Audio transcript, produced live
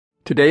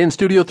Today in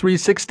Studio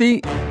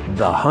 360,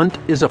 the hunt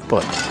is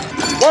afoot.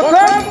 What's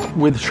that?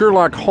 With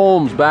Sherlock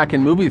Holmes back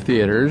in movie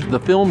theaters, the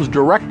film's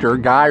director,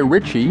 Guy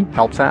Ritchie,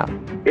 helps out.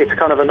 It's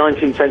kind of a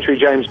 19th century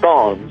James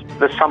Bond.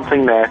 There's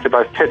something there to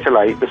both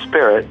titillate the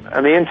spirit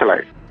and the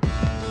intellect.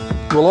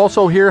 We'll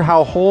also hear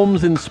how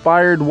Holmes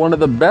inspired one of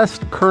the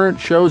best current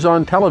shows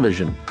on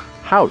television,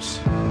 House,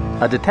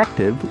 a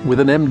detective with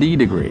an MD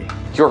degree.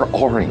 You're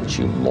orange,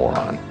 you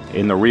moron.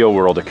 In the real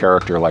world, a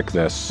character like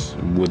this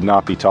would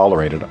not be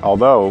tolerated,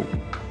 although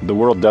the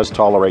world does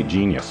tolerate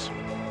genius.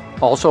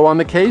 Also on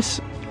the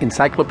case,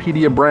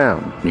 Encyclopedia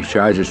Brown. He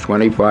charges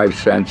 25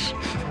 cents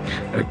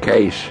a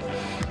case,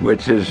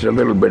 which is a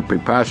little bit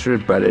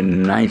preposterous, but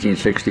in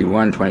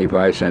 1961,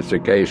 25 cents a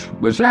case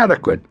was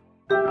adequate.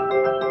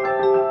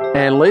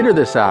 And later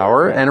this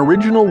hour, an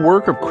original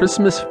work of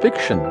Christmas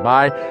fiction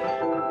by,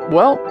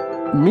 well,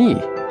 me.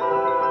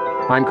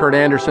 I'm Kurt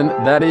Andersen.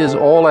 That is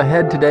all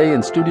ahead today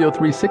in Studio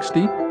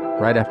 360,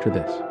 right after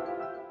this.